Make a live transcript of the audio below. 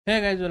Hey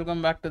guys,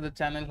 welcome back to the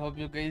channel. Hope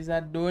you guys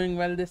are doing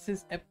well. This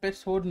is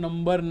episode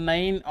number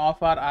 9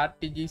 of our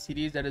RTG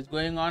series that is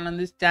going on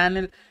this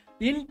channel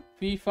in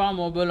FIFA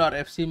Mobile or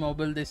FC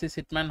Mobile. This is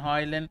Hitman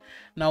HOJLUND.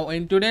 Now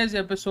in today's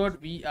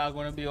episode, we are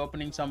going to be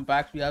opening some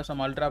packs. We have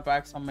some ultra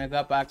packs, some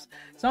mega packs,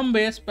 some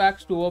base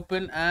packs to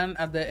open, and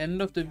at the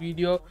end of the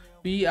video,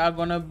 we are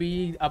going to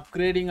be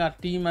upgrading our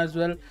team as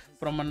well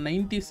from a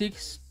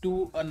 96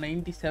 to a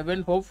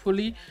 97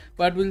 hopefully,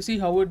 but we'll see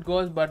how it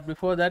goes. But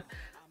before that,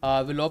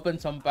 we'll open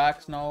some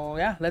packs now.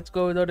 Yeah, let's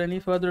go. Without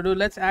any further ado,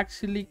 let's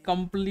actually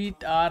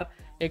complete our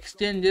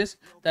exchanges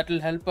that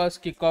will help us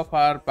kick off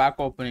our pack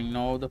opening.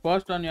 Now the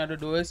first one you have to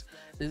do is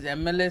this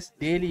MLS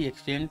daily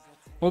exchange.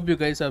 Hope you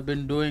guys have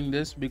been doing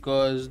this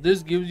because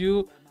this gives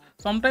you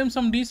sometimes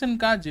some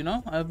decent cards.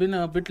 I've been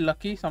a bit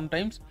lucky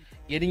sometimes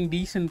getting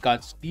decent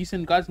cards,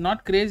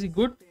 not crazy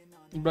good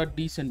but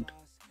decent.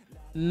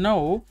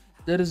 Now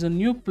there is a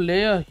new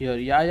player here,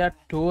 Yaya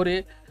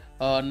Torre,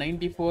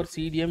 94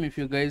 CDM. If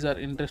you guys are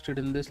interested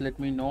in this, let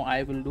me know.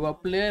 I will do a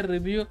player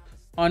review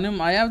on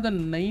him. I have the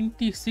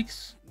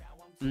 96.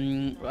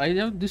 I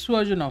have this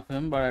version of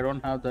him, but I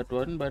don't have that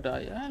one. But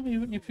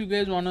even if you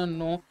guys want to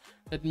know,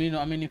 let me know.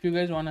 I mean, if you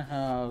guys want to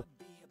have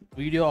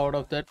video out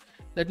of that,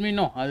 let me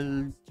know.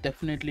 I'll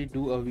definitely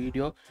do a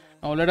video.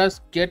 Now let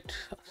us get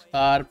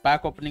our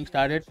pack opening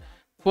started.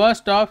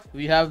 First off,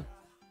 we have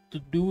to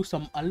do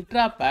some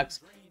ultra packs.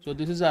 So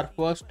this is our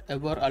first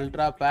ever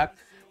ultra pack,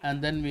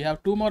 and then we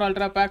have 2 more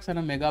ultra packs and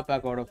a mega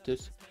pack out of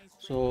this.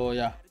 So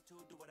yeah,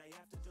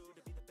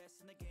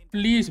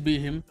 please be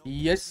him.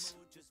 Yes.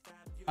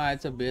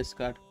 It's a base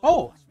card.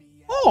 Oh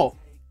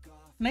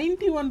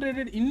 91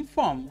 rated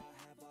inform.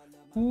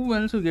 Who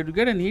else will get? You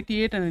get an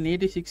 88 and an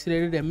 86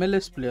 rated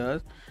MLS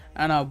players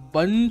and a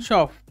bunch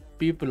of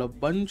people, a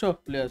bunch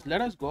of players.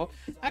 Let us go.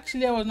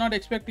 Actually, I was not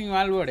expecting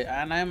Valverde,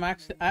 and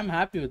I'm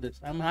happy with this.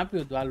 I'm happy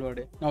with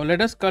Valverde. Now let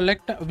us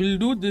collect. We'll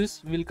do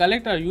this. We'll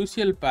collect our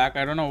UCL pack.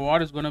 I don't know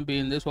what is going to be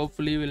in this.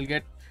 Hopefully, we'll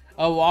get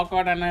a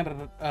walkout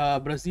and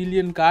a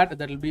Brazilian card.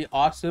 That'll be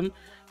awesome.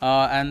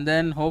 And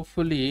then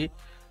hopefully,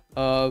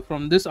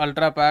 from this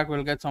ultra pack,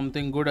 we'll get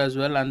something good as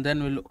well. And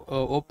then we'll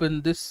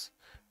open this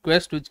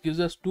quest, which gives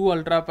us 2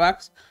 ultra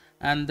packs,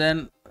 and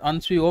then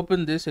once we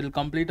open this, it'll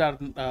complete our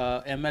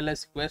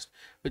MLS quest,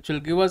 which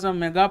will give us a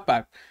mega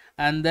pack.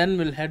 And then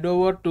we'll head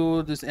over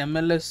to this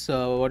MLS,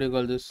 what do you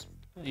call this,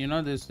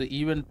 this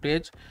the event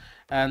page,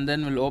 and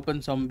then we'll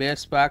open some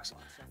base packs.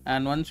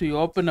 And once we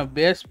open a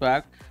base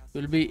pack,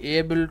 we'll be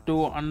able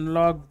to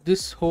unlock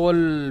this whole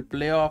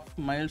playoff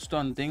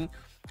milestone thing.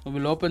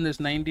 We'll open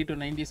this 90 to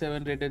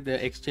 97 rated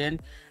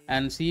exchange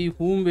and see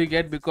whom we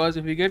get, because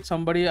if we get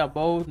somebody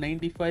above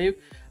 95,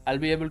 I'll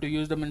be able to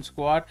use them in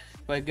squad.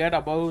 If I get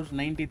above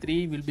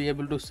 93, we'll be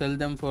able to sell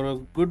them for a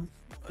good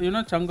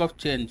chunk of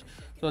change.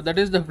 So that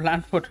is the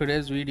plan for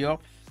today's video,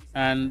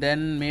 and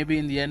then maybe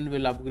in the end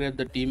we'll upgrade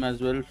the team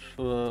as well.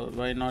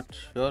 Why not?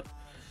 Sure.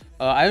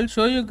 I will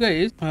show you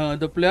guys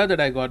the player that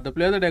I got. The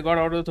player that I got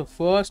out of the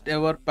first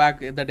ever pack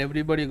that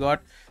everybody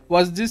got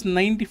was this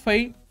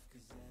 95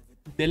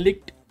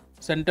 Delict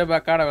center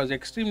back card. I was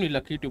extremely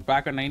lucky to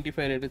pack a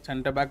 95 rated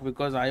center back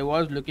because I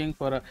was looking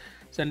for a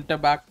center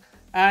back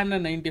and a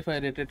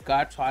 95 rated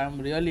card. So I am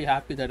really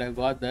happy that I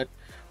got that.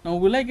 Now,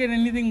 will I get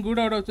anything good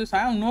out of this? I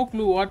have no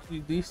clue what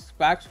these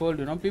packs hold.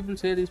 People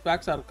say these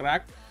packs are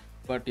cracked,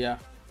 but yeah.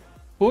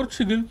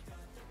 Portugal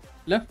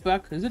left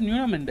back. Is it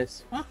Nuno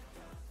Mendes? Huh?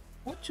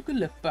 Portugal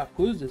left back.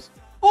 Who is this?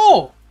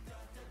 Oh!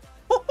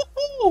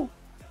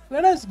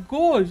 Let us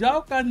go.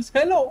 João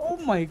Cancelo. Oh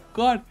my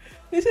god.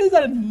 This is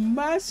a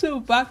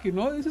massive pack,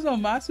 This is a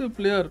massive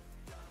player.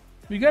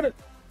 We get it.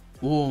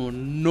 Oh,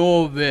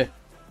 no way.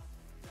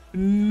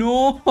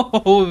 No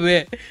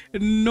way.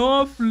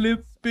 No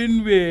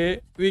flipping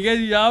way. We get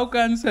João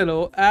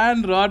Cancelo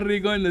and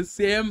Rodrigo in the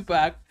same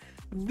pack.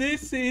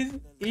 This is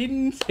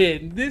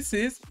insane. This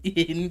is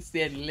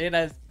insane. Let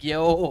us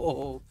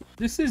go.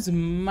 This is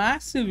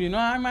massive,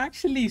 I'm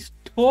actually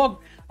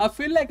stoked. I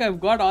feel like I've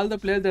got all the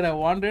players that I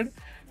wanted.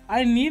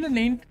 I need a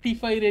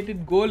 95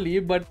 rated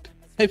goalie, but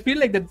I feel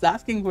like that's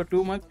asking for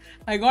too much.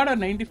 I got a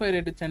 95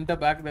 rated center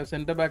back, the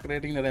center back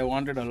rating that I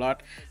wanted a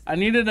lot. I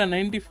needed a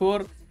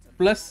 94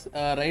 plus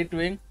right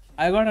wing.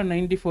 I got a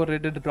 94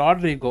 rated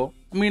Rodrigo.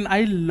 I mean,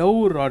 I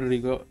love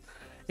Rodrigo.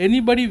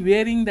 Anybody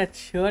wearing that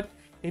shirt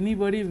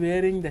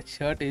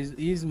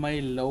is my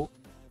love.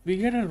 We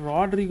get a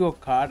Rodrigo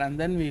card, and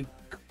then we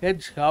get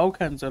João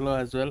Cancelo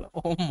as well.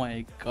 Oh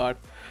my god.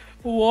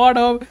 What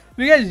up?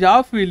 We get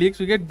João Felix,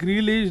 we get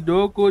Grealish,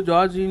 Doku,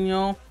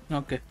 Jorginho.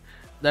 Okay,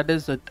 that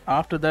is it.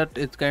 After that,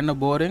 it's kind of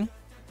boring.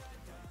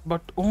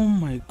 But oh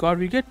my god,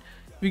 we get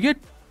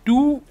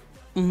 2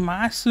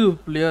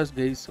 massive players,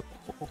 guys.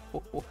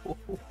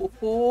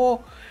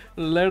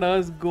 Let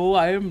us go.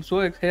 I am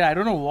so excited. I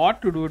don't know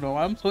what to do now.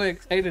 I'm so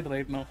excited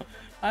right now.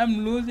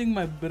 I'm losing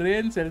my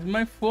brain cells.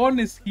 My phone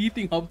is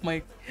heating up.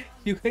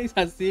 You guys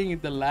are seeing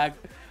it, the lag.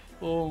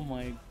 Oh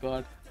my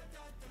god.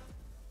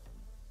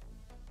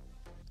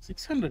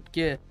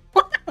 600k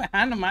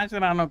and a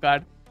Mascherano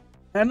card.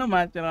 And a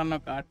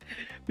Mascherano card.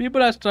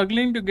 People are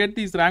struggling to get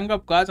these rank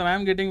up cards, and I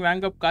am getting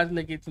rank up cards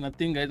like it's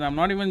nothing, guys. I'm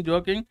not even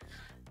joking.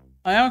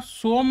 I have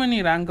so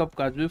many rank up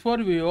cards. Before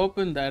we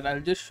open that,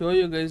 I'll just show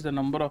you guys the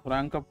number of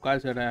rank up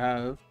cards that I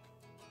have.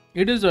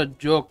 It is a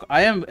joke.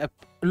 I am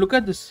look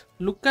at this.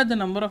 Look at the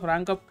number of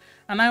rank up,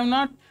 and I have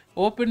not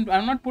opened. I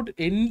have not put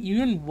any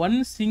even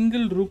one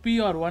single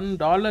rupee or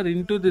 $1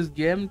 into this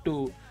game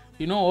to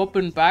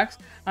open packs,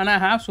 and I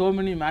have so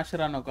many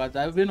Mascherano cards.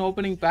 I've been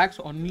opening packs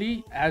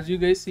only, as you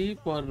guys see,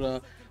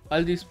 for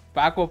all these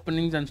pack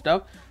openings and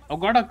stuff. I've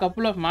got a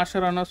couple of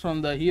Mascheranos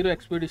from the Hero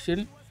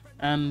Expedition,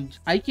 and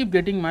I keep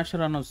getting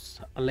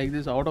Mascheranos like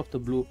this out of the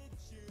blue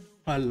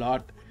a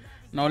lot.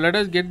 Now let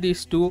us get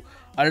these two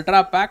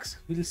ultra packs.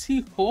 We'll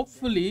see,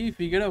 hopefully, if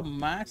we get a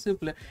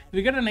massive play, if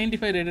we get a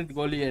 95 rated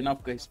goalie,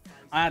 enough, guys.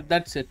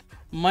 That's it.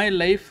 My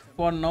life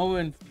for now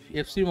in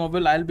FC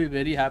Mobile, I'll be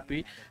very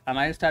happy, and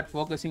I'll start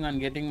focusing on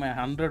getting my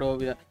 100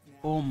 over here.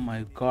 Oh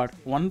my god,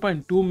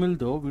 1.2 mil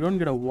though. We don't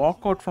get a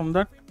walkout from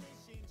that.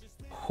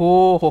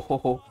 Ho ho ho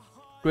ho.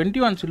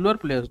 21 silver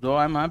players though.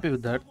 I'm happy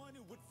with that.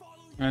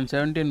 And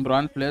 17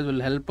 bronze players will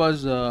help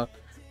us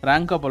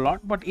rank up a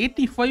lot. But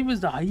 85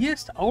 is the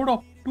highest out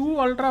of 2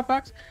 ultra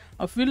packs.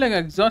 I feel like I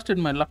exhausted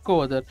my luck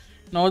over there.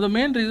 Now the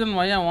main reason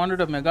why I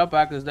wanted a mega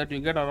pack is that you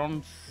get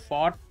around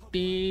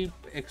 40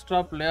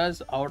 extra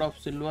players out of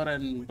silver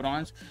and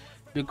bronze,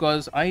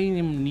 because I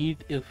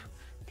need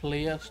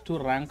players to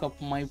rank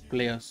up my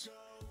players.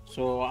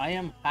 So I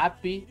am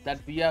happy that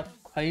we have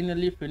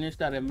finally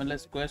finished our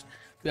MLS quest.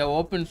 We have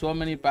opened so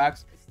many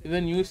packs.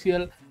 Even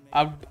UCL,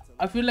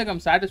 I feel like I'm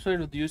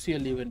satisfied with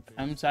UCL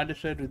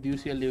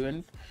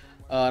event.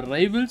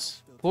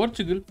 Rivals,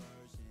 Portugal,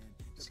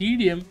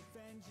 CDM.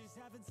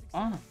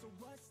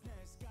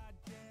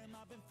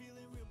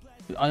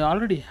 I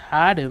already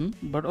had him,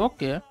 but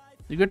okay.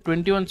 You get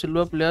 21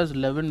 silver players,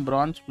 11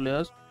 bronze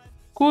players.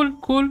 Cool.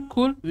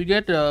 We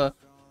get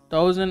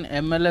 1000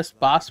 MLS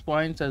pass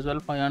points as well,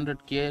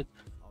 500k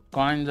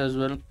coins as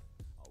well.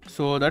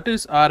 So that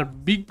is our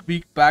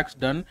big packs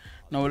done.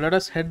 Now let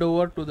us head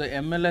over to the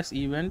MLS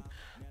event.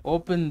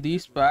 Open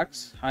these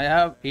packs. I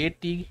have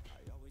 80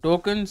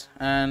 tokens,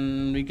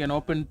 and we can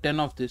open 10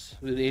 of this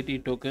with 80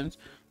 tokens.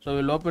 So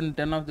we'll open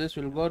 10 of this.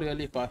 We'll go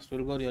really fast.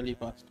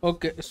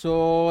 Okay,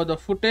 so the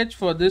footage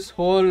for this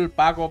whole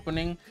pack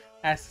opening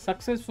has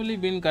successfully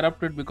been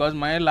corrupted because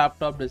my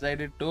laptop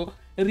decided to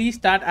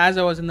restart as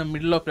I was in the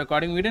middle of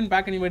recording. We didn't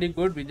pack anybody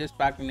good. We just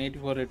packed an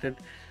 84 rated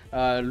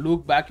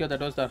Luke back here.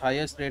 That was the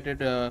highest rated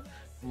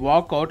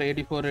walkout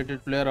 84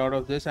 rated player out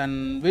of this,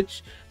 and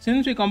which,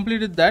 since we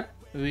completed that,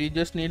 we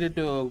just needed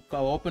to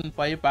open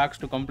 5 packs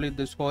to complete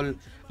this whole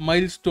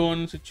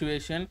milestone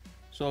situation.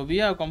 So we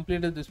have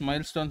completed this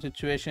milestone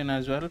situation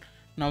as well.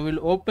 Now we'll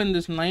open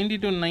this 90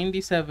 to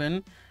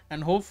 97,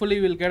 and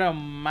hopefully we'll get a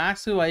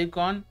massive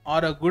icon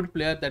or a good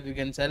player that we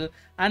can sell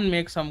and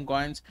make some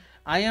coins.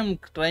 I am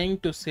trying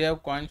to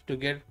save coins to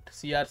get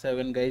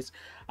CR7, guys.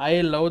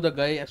 I love the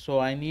guy, so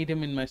I need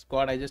him in my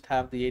squad. I just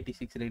have the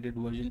 86 rated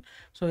version.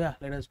 So yeah,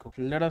 let us go.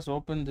 Let us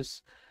open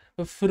this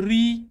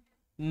free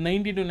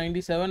 90 to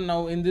 97.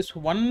 Now in this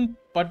one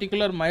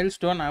particular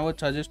milestone, I would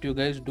suggest you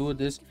guys do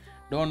this.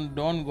 Don't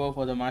go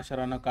for the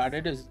Mascherano card.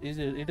 It is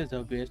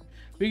a waste.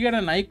 We get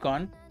an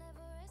icon.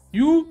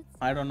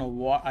 I don't know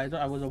what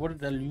I was about to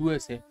tell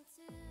USA.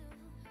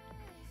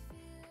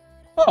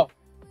 Oh,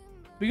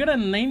 we got a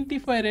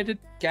 95 rated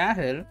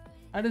Cahill.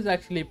 That is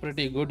actually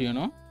pretty good,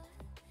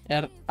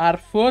 Our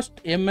first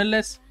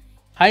MLS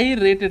high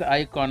rated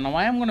icon. Now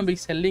I am going to be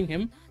selling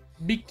him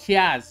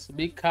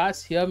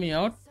because hear me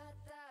out,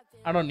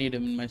 I don't need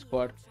him in my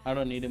squad.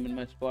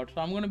 So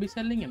I'm going to be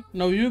selling him.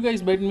 Now you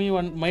guys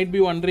might be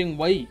wondering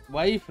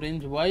why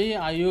Fringe, why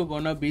are you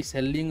going to be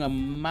selling a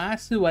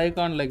massive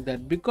icon like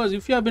that? Because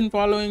if you have been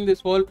following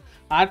this whole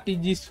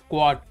RTG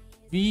squad,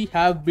 we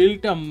have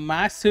built a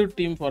massive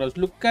team for us.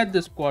 Look at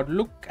this squad.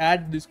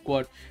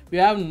 We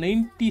have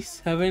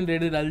 97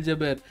 rated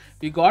Aljaber.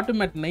 We got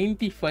him at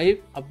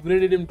 95,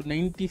 upgraded him to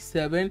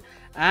 97,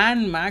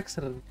 and Max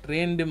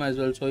trained him as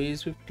well. So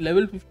he's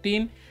level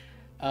 15,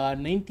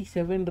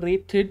 97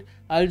 rated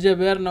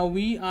Aljaber. Now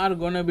we are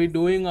gonna be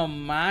doing a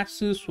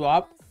massive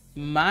swap.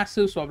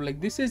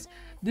 Like this is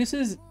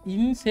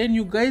insane.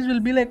 You guys will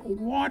be like,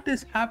 what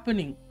is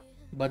happening?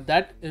 But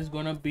that is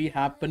gonna be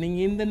happening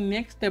in the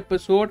next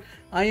episode.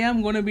 I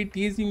am gonna be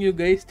teasing you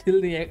guys till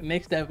the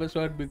next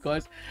episode,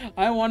 because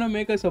I want to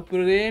make a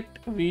separate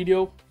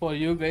video for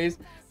you guys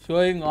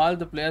showing all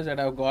the players that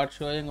I've got,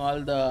 showing all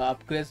the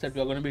upgrades that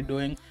we're going to be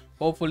doing.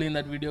 Hopefully in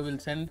that video we'll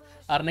send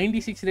our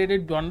 96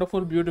 rated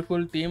wonderful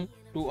beautiful team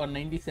to a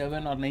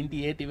 97 or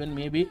 98 even,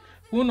 maybe.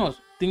 Who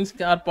knows? Things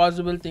are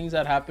possible, things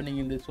are happening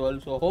in this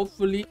world. So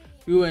hopefully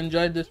you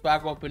enjoyed this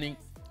pack opening.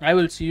 I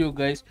will see you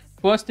guys.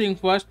 First thing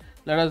first,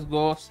 let us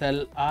go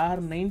sell our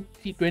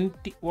 95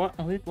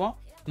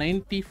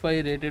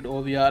 rated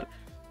OVR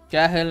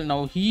Cahill.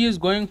 Now he is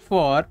going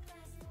for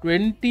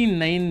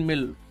 29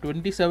 mil,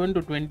 27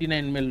 to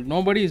 29 mil.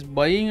 Nobody is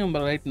buying him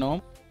right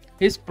now.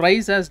 His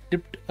price has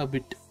dipped a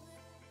bit.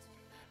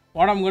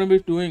 what I'm going to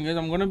be doing is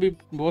I'm going to be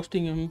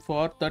posting him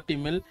for 30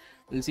 mil.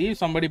 We'll see if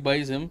somebody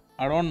buys him.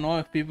 I don't know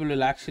if people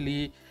will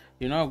actually,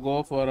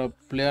 go for a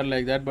player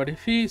like that. But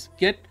if he's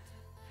get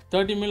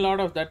 30 mil out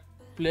of that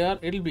player,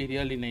 it'll be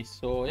really nice.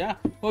 So yeah,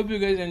 hope you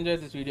guys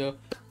enjoyed this video.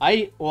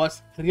 I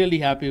was really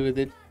happy with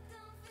it.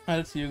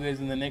 I'll see you guys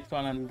in the next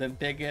one, and then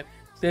take care,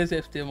 stay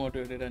safe, stay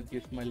motivated, and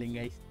keep smiling,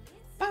 guys.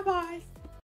 Bye bye.